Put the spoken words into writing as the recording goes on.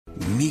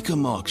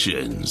Mecum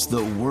Auctions,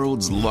 the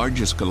world's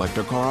largest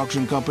collector car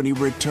auction company,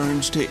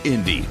 returns to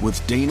Indy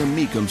with Dana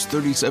Mecum's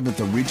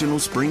 37th Original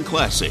Spring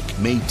Classic,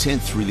 May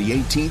 10th through the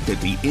 18th at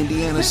the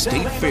Indiana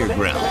State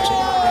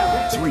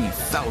Fairgrounds.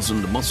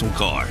 3,000 muscle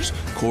cars,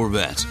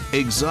 Corvettes,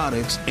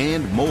 exotics,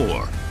 and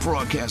more.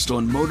 Broadcast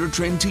on Motor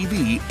Trend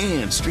TV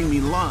and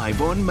streaming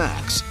live on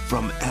Max.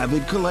 From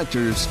avid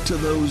collectors to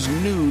those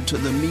new to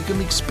the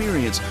Mecum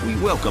experience, we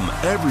welcome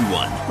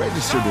everyone.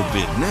 Register to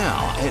bid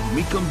now at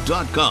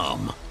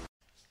Mecum.com.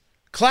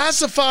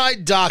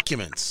 Classified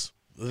documents.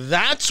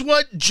 That's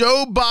what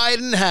Joe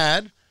Biden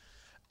had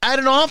at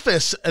an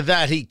office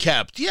that he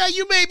kept. Yeah,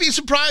 you may be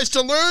surprised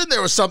to learn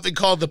there was something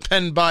called the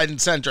Penn Biden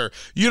Center,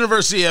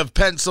 University of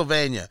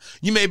Pennsylvania.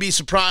 You may be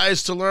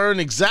surprised to learn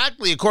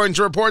exactly, according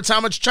to reports,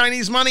 how much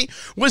Chinese money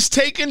was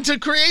taken to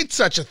create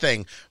such a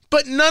thing.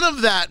 But none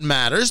of that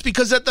matters,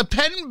 because at the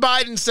Penn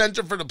Biden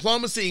Center for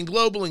Diplomacy and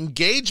Global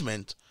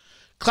Engagement,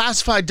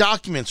 classified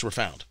documents were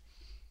found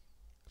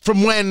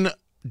from when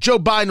Joe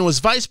Biden was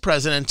vice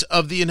president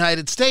of the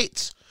United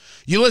States.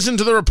 You listen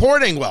to the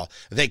reporting. Well,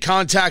 they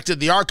contacted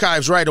the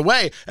archives right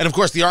away. And of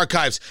course, the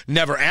archives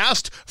never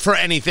asked for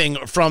anything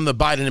from the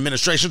Biden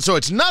administration. So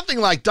it's nothing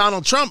like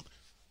Donald Trump.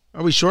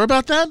 Are we sure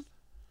about that?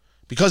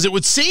 Because it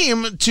would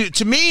seem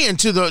to me and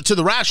to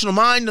the rational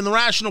mind and the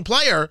rational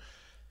player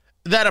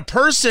that a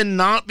person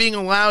not being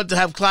allowed to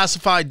have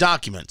classified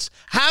documents,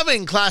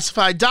 having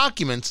classified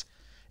documents,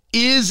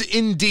 is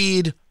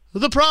indeed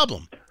the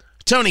problem.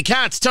 Tony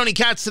Katz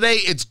today.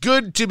 It's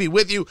good to be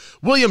with you.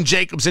 William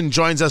Jacobson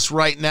joins us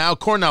right now,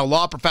 Cornell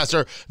law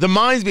professor, the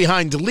minds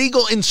behind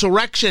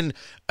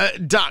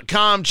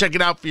legalinsurrection.com. Check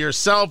it out for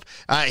yourself.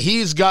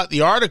 He's got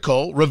the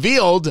article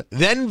revealed,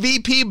 then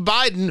VP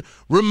Biden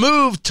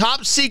removed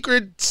top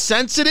secret,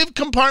 sensitive,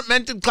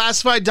 compartmented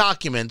classified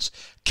documents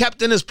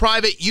kept in his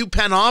private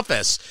UPenn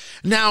office.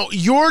 Now,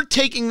 you're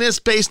taking this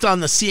based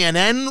on the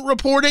CNN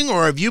reporting,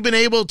 or have you been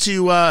able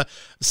to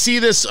see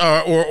this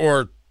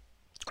or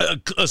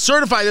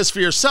certify this for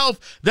yourself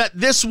that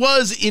this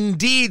was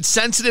indeed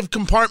sensitive,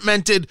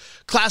 compartmented,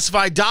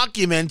 classified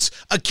documents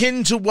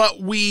akin to what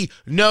we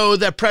know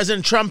that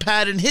President Trump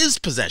had in his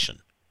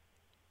possession?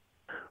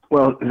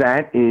 Well,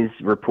 that is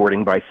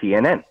reporting by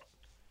CNN.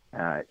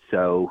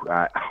 So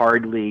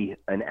hardly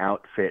an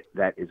outfit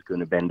that is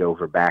going to bend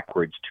over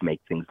backwards to make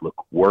things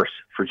look worse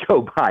for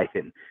Joe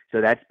Biden.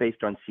 So that's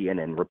based on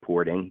CNN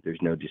reporting.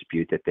 There's no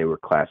dispute that they were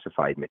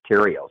classified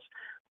materials.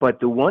 But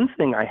the one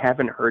thing I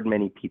haven't heard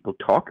many people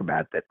talk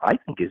about that I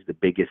think is the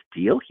biggest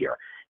deal here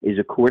is,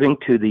 according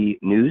to the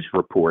news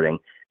reporting,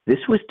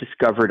 this was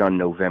discovered on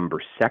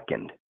November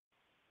 2nd.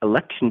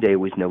 Election day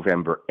was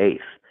November 8th.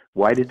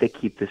 Why did they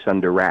keep this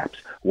under wraps?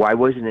 Why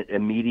wasn't it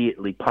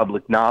immediately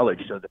public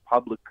knowledge so the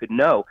public could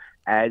know,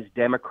 as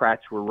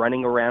Democrats were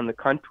running around the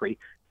country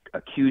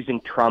accusing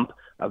Trump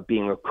of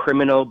being a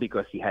criminal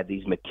because he had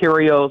these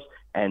materials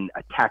and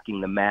attacking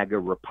the MAGA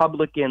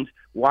Republicans?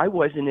 Why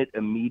wasn't it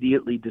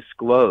immediately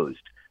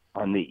disclosed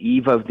on the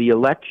eve of the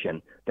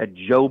election that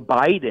Joe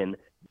Biden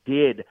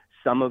did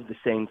some of the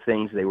same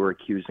things they were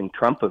accusing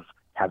Trump of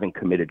having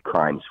committed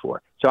crimes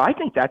for? So I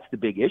think that's the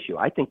big issue.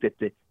 I think that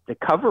the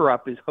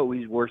cover-up is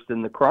always worse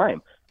than the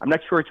crime. I'm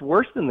not sure it's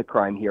worse than the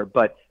crime here,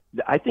 but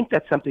I think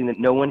that's something that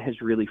no one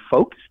has really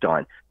focused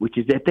on, which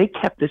is that they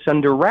kept this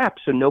under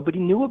wraps so nobody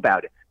knew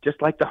about it,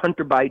 just like the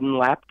Hunter Biden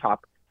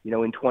laptop,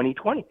 in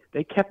 2020.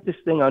 They kept this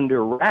thing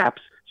under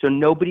wraps so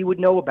nobody would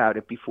know about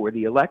it before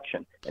the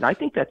election. And I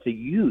think that's a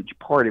huge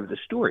part of the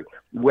story.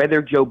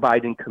 Whether Joe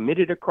Biden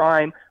committed a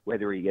crime,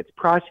 whether he gets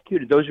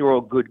prosecuted, those are all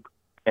good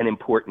and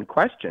important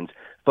questions.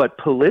 But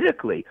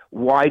politically,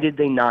 why did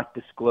they not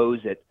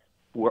disclose it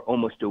for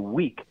almost a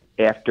week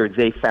after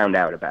they found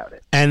out about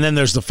it? And then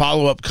there's the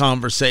follow-up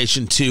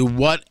conversation to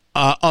what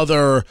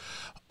other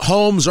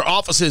homes or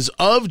offices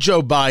of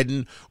Joe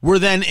Biden were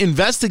then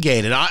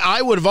investigated.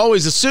 I would have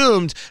always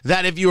assumed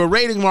that if you were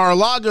raiding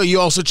Mar-a-Lago, you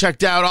also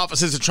checked out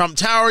offices at Trump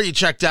Tower, you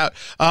checked out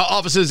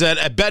offices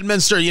at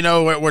Bedminster,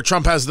 where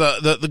Trump has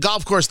the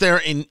golf course there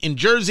in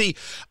Jersey.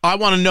 I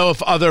want to know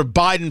if other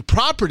Biden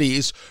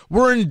properties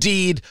were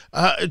indeed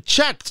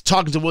checked.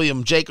 Talking to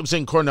William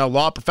Jacobson, Cornell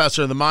law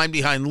professor, the mind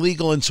behind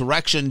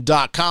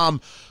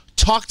legalinsurrection.com.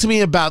 Talk to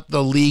me about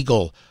the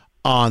legal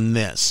on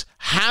this.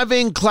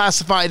 Having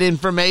classified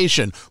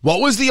information, what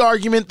was the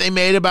argument they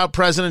made about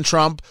President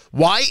Trump?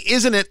 Why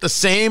isn't it the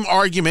same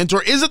argument,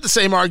 or is it the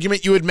same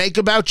argument you would make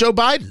about Joe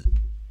Biden?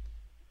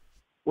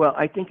 Well,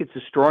 I think it's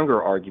a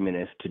stronger argument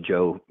as to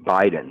Joe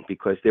Biden,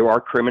 because there are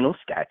criminal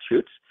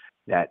statutes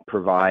that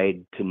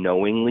provide to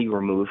knowingly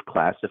remove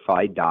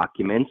classified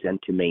documents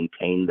and to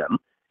maintain them,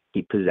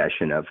 keep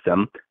possession of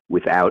them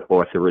without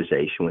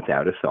authorization,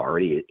 without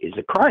authority, is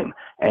a crime.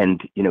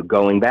 And,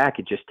 going back,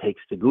 it just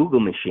takes the Google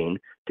machine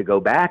to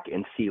go back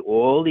and see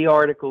all the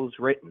articles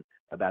written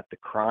about the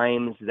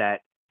crimes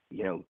that,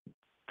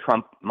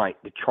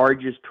 the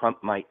charges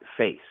Trump might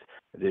face.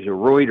 There's a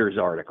Reuters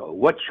article.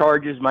 What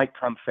charges might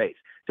Trump face?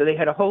 So they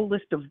had a whole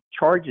list of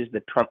charges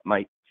that Trump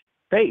might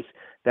face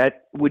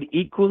that would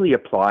equally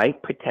apply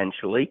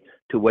potentially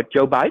to what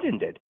Joe Biden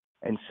did.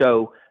 And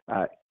so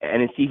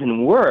And it's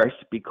even worse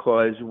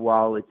because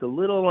while it's a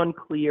little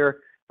unclear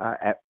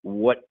at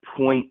what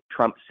point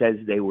Trump says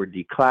they were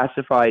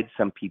declassified,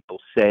 some people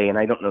say, and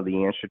I don't know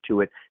the answer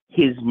to it,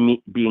 his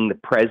being the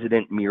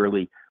president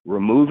merely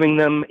removing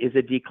them is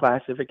a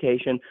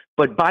declassification.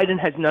 But Biden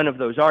has none of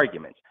those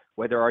arguments.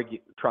 Whether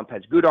Trump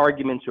has good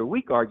arguments or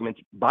weak arguments,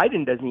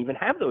 Biden doesn't even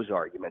have those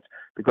arguments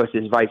because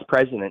as vice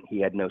president, he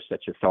had no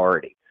such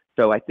authority.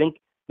 So I think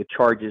the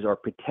charges are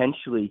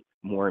potentially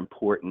more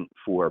important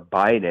for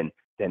Biden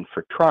than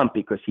for Trump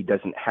because he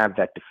doesn't have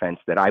that defense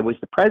that I was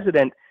the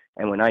president,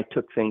 and when I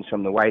took things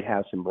from the White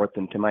House and brought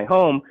them to my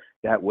home,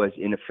 that was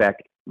in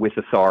effect with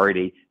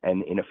authority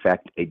and in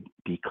effect a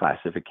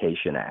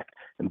declassification act.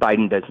 And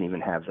Biden doesn't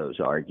even have those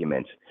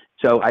arguments.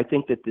 So I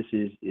think that this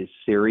is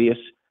serious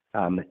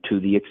to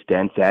the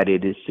extent that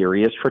it is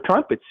serious for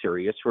Trump. It's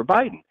serious for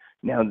Biden.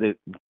 Now, the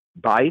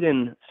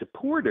Biden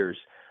supporters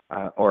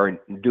are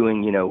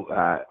doing,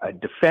 a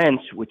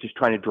defense which is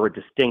trying to draw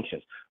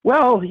distinctions.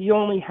 Well, he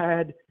only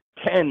had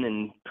 10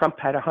 and Trump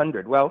had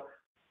 100. Well,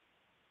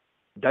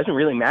 it doesn't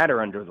really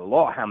matter under the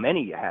law how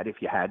many you had.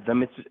 If you had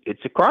them,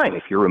 it's a crime.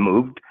 If you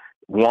removed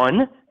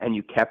one and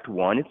you kept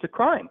one, it's a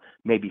crime.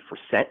 Maybe for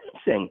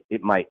sentencing,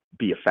 it might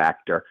be a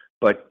factor,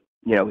 but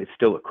it's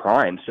still a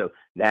crime. So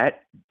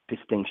that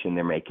distinction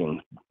they're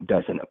making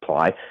doesn't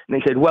apply. And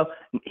they said, well,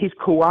 he's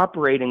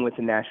cooperating with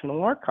the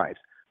National Archives.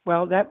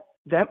 Well,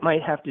 that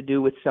might have to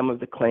do with some of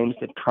the claims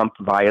that Trump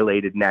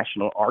violated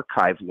National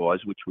Archive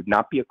laws, which would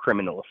not be a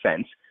criminal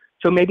offense.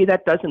 So maybe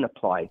that doesn't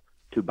apply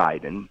to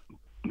Biden.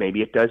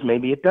 Maybe it does,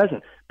 maybe it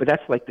doesn't. But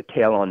that's like the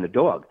tail on the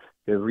dog.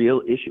 The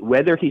real issue,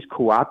 whether he's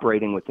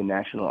cooperating with the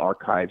National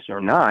Archives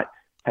or not,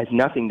 has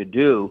nothing to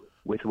do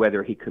with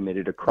whether he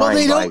committed a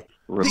crime by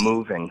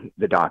removing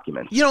the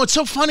documents. It's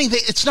so funny.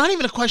 It's not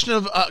even a question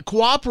of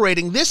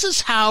cooperating. This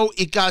is how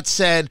it got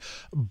said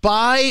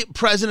by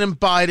President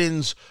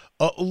Biden's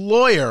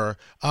lawyer,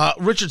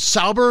 Richard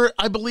Sauber,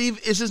 I believe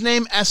is his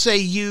name,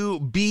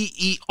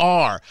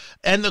 Sauber.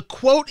 And the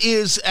quote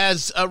is,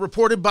 as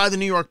reported by the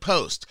New York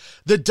Post,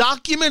 "The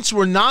documents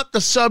were not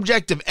the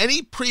subject of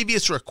any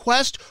previous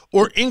request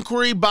or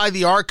inquiry by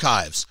the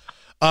archives."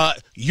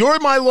 You're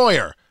my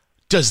lawyer.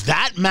 Does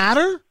that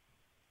matter?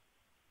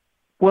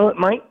 Well, it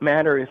might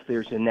matter if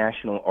there's a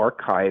National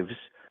Archives,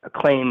 a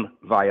claim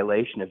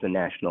violation of the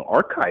National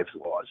Archives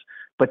laws.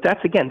 But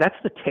that's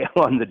the tail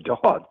on the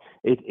dog.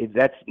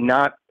 That's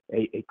not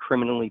a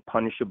criminally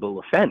punishable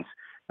offense.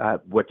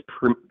 What's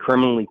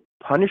criminally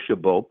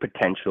punishable,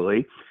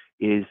 potentially,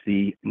 is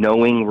the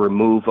knowing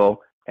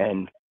removal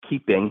and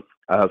keeping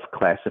of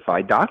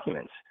classified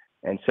documents.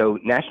 And so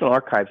National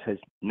Archives has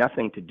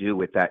nothing to do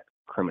with that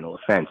criminal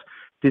offense.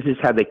 This is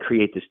how they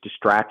create this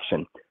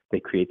distraction. They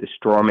create the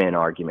straw man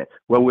argument.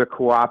 Well, we're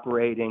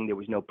cooperating. There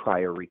was no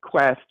prior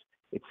request,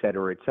 et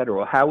cetera, et cetera.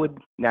 Well, how would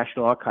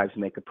National Archives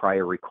make a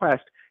prior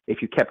request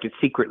if you kept it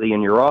secretly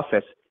in your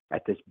office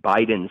at this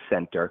Biden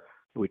Center,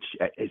 which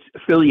is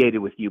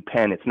affiliated with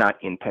UPenn? It's not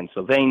in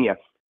Pennsylvania,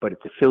 but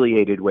it's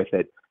affiliated with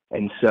it.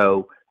 And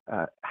so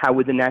how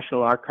would the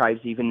National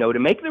Archives even know to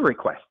make the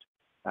request?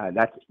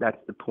 That's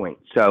the point.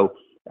 So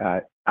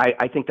I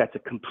think that's a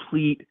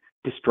complete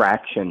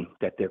distraction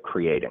that they're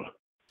creating.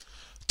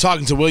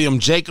 Talking to William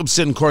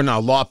Jacobson,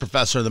 Cornell law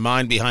professor, the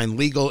mind behind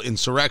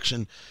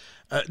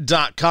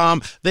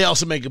legalinsurrection.com. They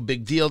also make a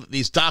big deal that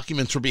these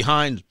documents were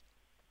behind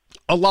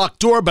a locked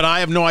door, but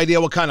I have no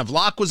idea what kind of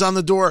lock was on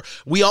the door.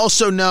 We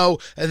also know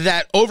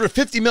that over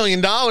 $50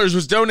 million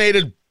was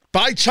donated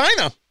by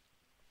China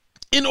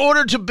in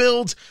order to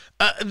build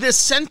this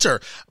center.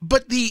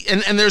 But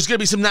and there's going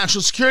to be some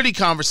national security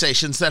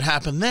conversations that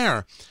happen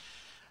there.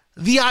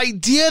 The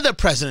idea that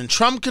President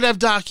Trump could have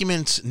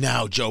documents,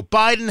 now Joe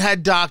Biden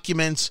had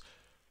documents.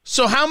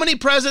 So how many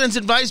presidents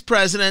and vice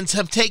presidents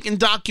have taken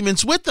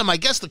documents with them? I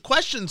guess the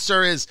question,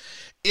 sir,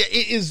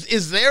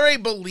 is there a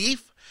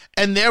belief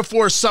and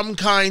therefore some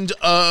kind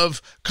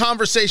of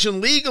conversation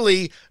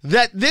legally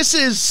that this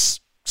is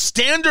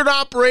standard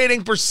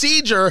operating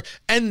procedure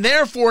and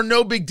therefore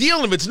no big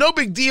deal? If it's no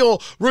big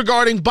deal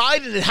regarding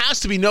Biden, it has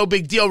to be no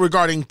big deal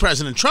regarding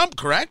President Trump,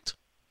 correct?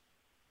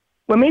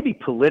 Well, maybe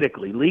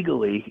politically,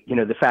 legally,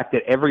 the fact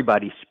that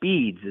everybody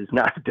speeds is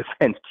not a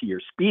defense to your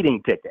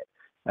speeding ticket.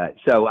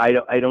 So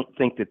I don't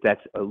think that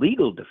that's a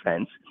legal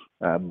defense,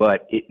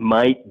 but it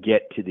might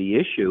get to the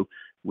issue,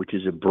 which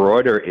is a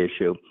broader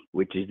issue,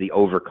 which is the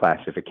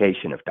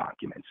overclassification of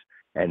documents.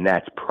 And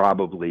that's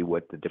probably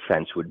what the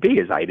defense would be,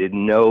 is I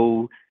didn't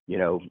know,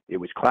 it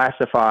was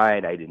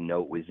classified. I didn't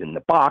know it was in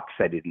the box.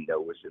 I didn't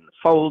know it was in the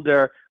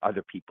folder.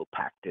 Other people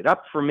packed it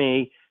up for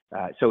me.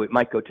 So it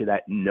might go to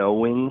that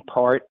knowing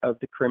part of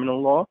the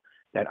criminal law,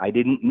 that I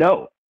didn't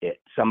know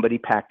it. Somebody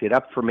packed it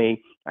up for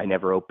me. I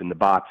never opened the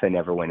box. I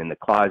never went in the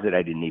closet.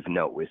 I didn't even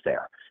know it was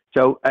there.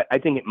 So I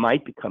think it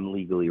might become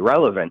legally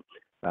relevant.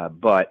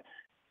 But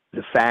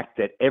the fact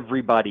that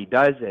everybody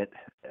does it,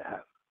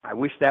 I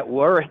wish that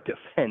were a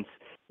defense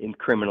in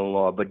criminal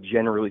law. But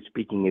generally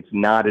speaking, it's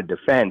not a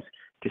defense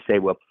to say,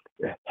 well,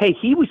 hey,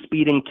 he was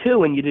speeding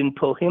too and you didn't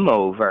pull him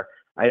over.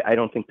 I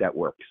don't think that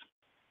works.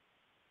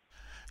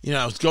 You know,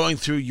 I was going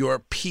through your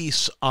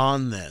piece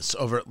on this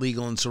over at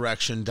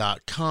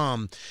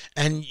legalinsurrection.com,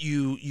 and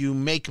you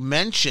make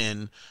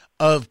mention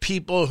of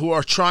people who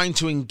are trying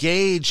to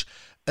engage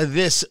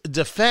this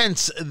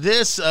defense.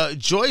 This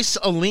Joyce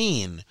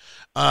Aline,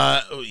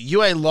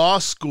 UA Law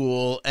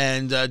School,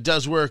 and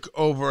does work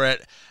over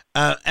at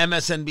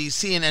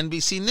MSNBC and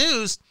NBC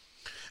News,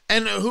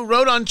 and who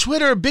wrote on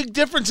Twitter, big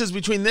differences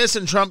between this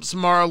and Trump's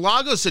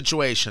Mar-a-Lago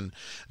situation.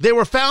 They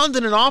were found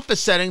in an office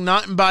setting,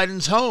 not in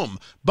Biden's home.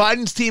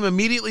 Biden's team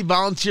immediately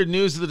volunteered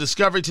news of the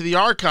discovery to the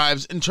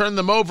archives and turned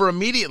them over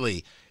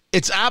immediately.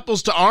 It's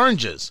apples to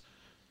oranges.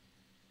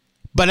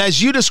 But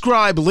as you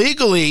describe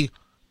legally,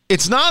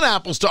 it's not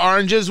apples to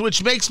oranges,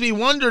 which makes me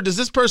wonder, does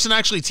this person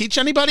actually teach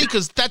anybody?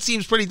 Because that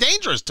seems pretty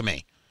dangerous to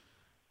me.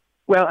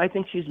 Well, I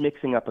think she's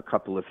mixing up a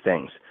couple of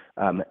things.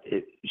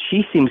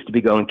 She seems to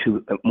be going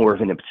to more of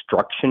an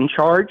obstruction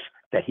charge,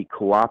 that he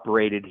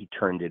cooperated, he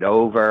turned it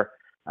over.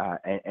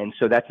 And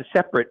so that's a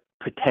separate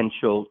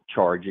potential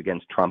charge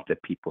against Trump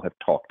that people have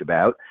talked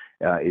about,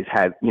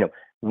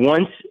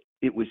 once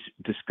it was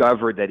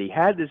discovered that he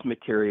had this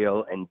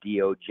material and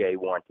DOJ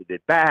wanted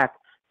it back,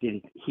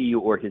 did he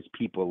or his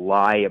people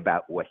lie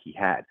about what he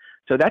had?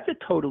 So that's a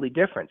totally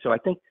different. So I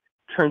think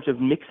in terms of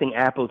mixing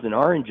apples and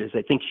oranges,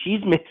 I think she's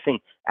mixing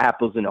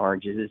apples and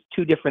oranges. It's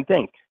two different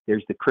things.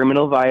 There's the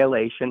criminal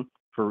violation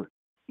for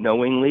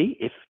knowingly,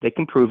 if they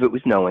can prove it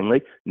was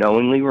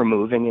knowingly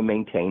removing and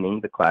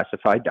maintaining the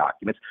classified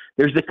documents.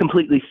 There's the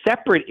completely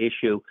separate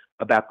issue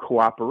about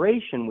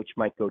cooperation, which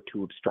might go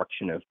to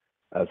obstruction of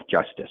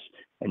justice.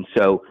 And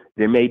so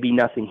there may be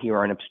nothing here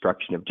on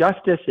obstruction of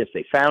justice. If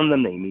they found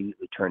them, they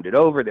immediately turned it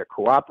over. They're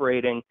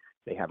cooperating.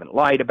 They haven't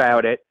lied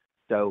about it.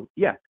 So,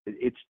 yeah,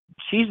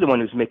 she's the one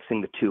who's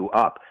mixing the two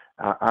up.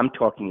 I'm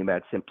talking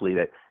about simply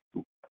that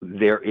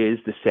there is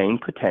the same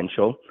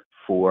potential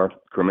for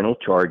criminal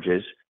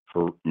charges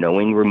for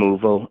knowing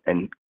removal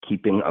and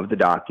keeping of the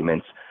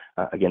documents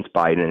against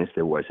Biden as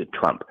there was at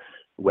Trump.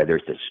 Whether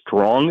it's as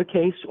strong a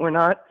case or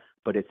not,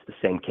 but it's the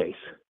same case.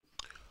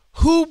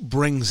 Who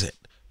brings it?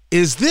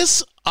 Is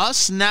this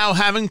us now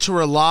having to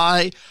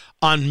rely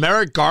on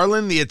Merrick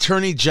Garland, the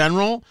Attorney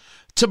General,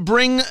 to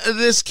bring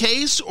this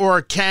case,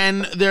 or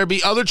can there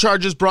be other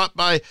charges brought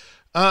by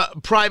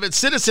private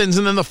citizens?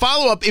 And then the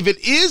follow-up, if it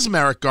is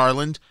Merrick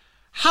Garland,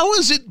 how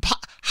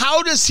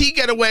does he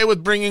get away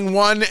with bringing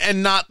one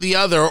and not the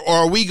other? Or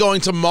are we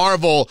going to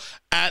marvel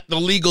at the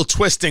legal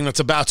twisting that's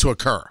about to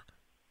occur?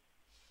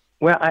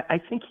 Well, I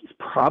think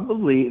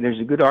there's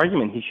a good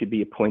argument he should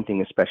be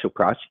appointing a special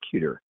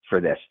prosecutor for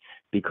this,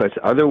 because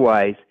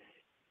otherwise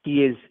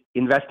he is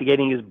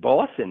investigating his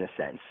boss in a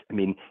sense. I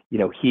mean,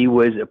 he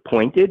was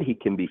appointed. He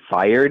can be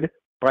fired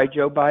by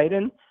Joe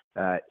Biden.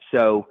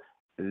 So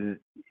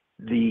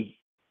the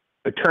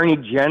Attorney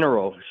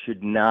General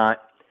should not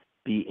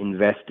be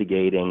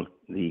investigating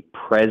the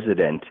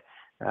president,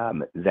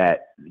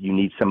 that you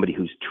need somebody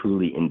who's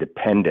truly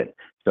independent.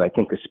 So I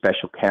think a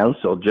special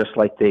counsel, just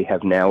like they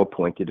have now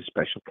appointed a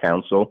special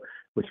counsel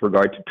with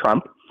regard to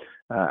Trump,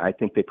 I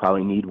think they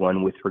probably need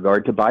one with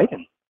regard to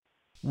Biden.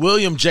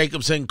 William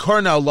Jacobson,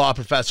 Cornell law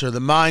professor,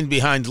 the mind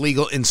behind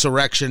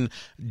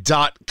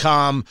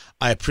legalinsurrection.com.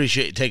 I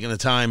appreciate you taking the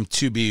time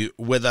to be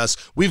with us.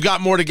 We've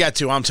got more to get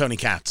to. I'm Tony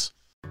Katz.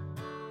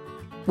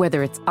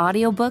 Whether it's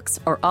audiobooks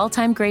or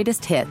all-time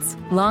greatest hits,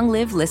 long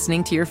live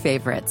listening to your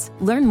favorites.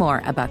 Learn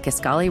more about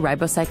Kisqali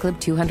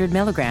Ribociclib 200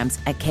 milligrams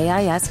at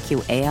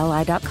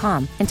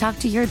KISQALI.com and talk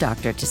to your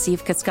doctor to see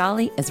if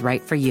Kisqali is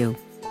right for you.